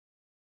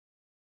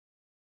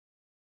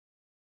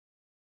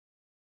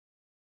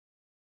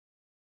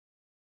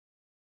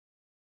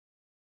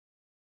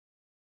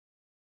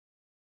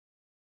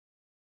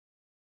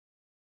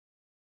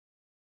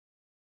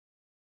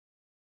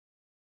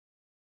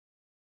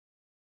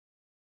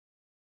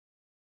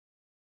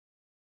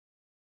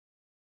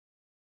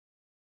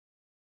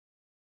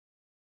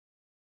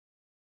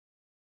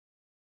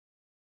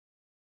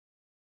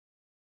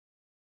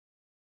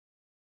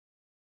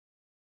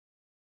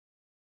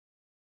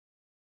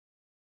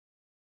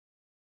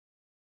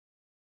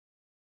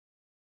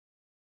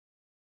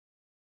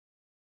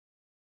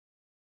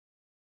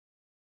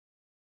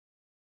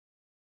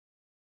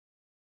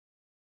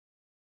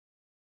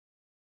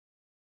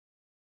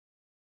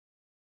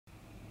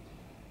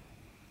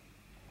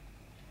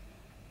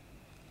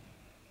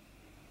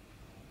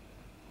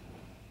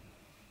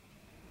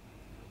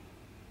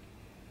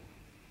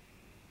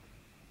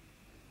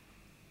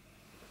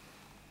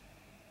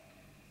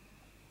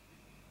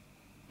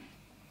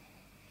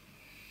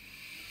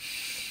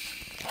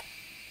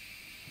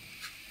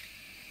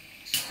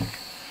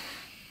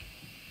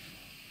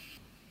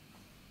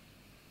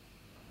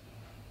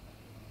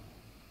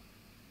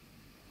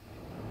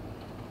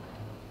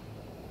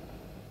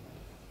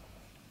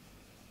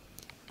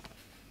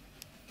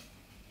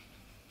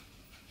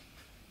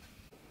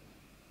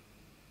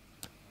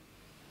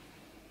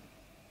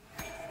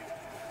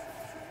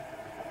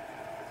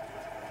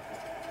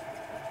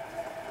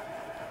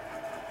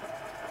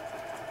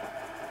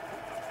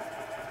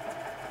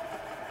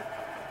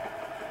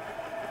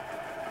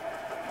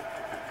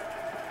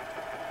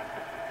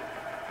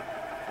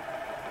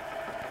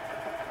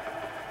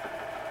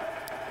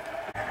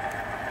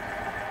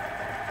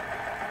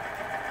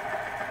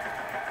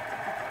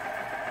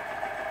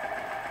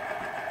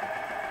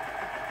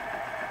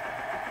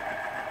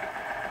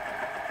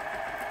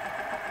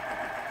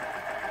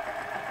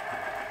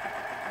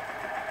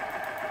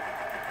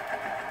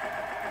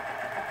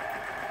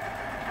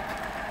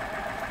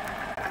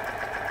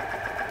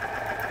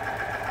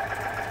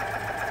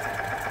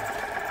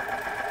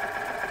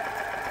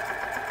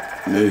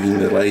moving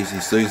the Lazy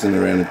Susan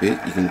around a bit,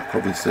 you can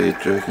probably see it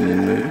jerking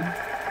and moving.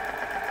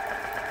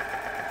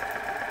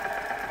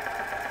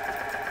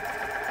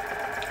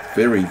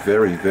 Very,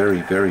 very,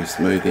 very, very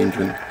smooth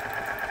engine.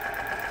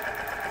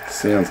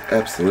 Sounds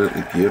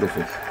absolutely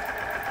beautiful.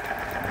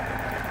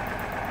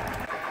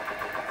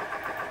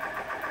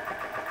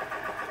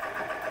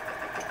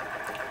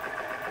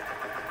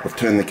 I've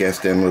turned the gas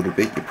down a little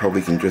bit. You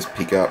probably can just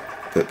pick up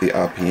that the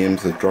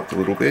RPMs have dropped a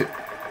little bit.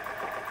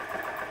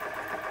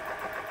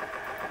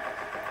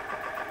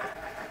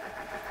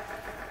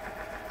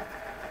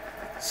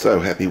 So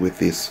happy with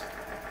this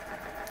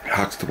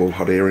Huxtable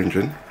hot air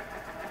engine.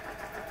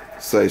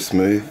 So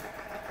smooth,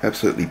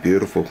 absolutely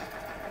beautiful.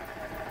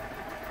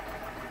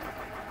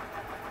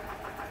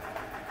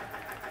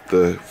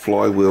 The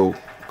flywheel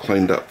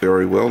cleaned up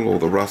very well, all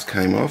the rust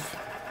came off.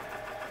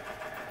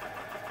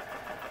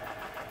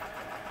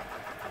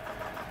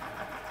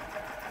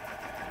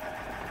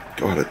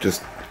 God, I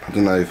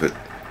don't know if it's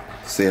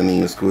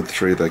sounding as good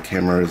through the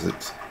camera as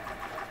it's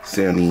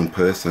sounding in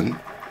person,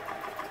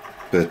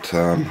 but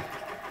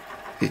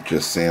it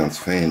just sounds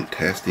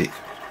fantastic.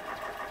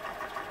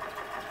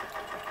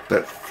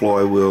 That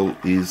flywheel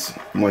is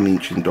 1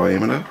 inch in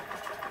diameter,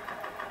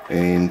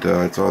 and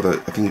I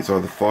think it's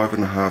either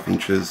 5.5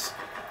 inches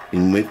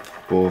in width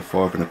or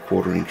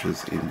 5.25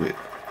 inches in width.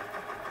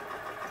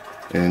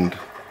 And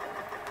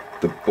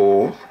the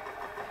bore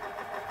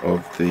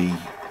of the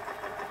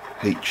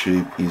heat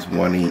tube is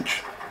 1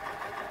 inch.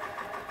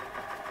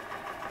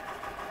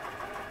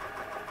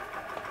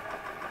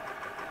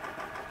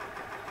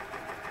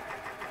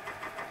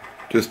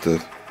 Just an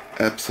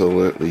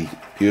absolutely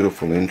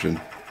beautiful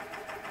engine.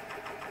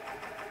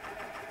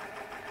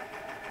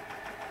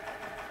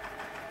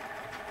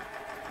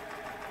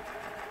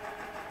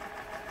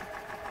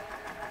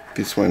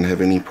 This won't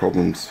have any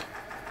problems,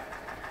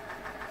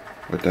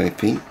 I don't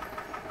think,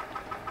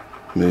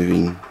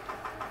 moving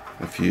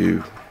a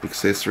few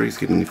accessories,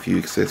 getting a few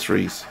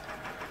accessories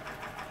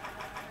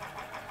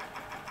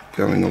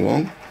going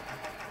along,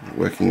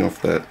 working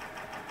off that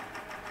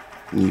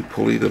new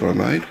pulley that I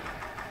made.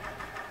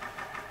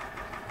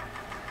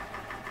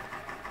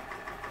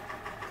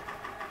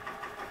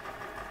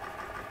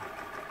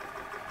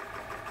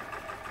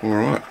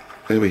 Alright,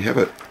 there we have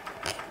it.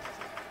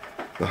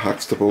 The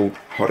Huxtable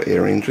hot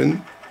air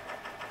engine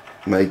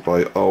made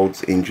by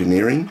Olds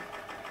Engineering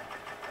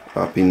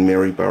up in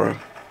Maryborough,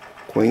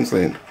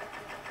 Queensland.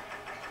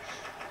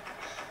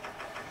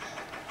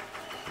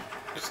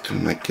 Just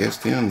turn that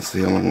gas down and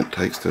see how long it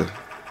takes to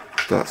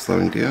start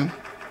slowing down.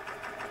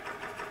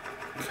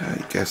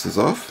 Okay, gas is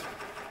off.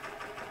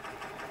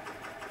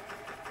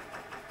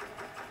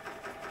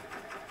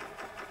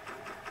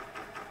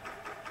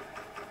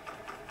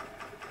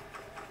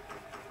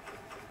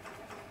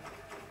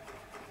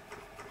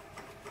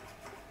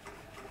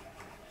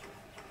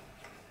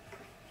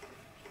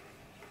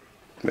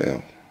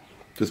 Wow,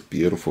 just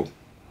beautiful.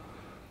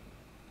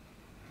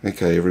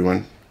 Okay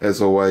everyone,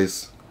 as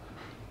always,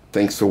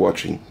 thanks for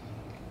watching.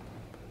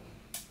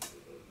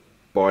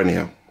 Bye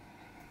now.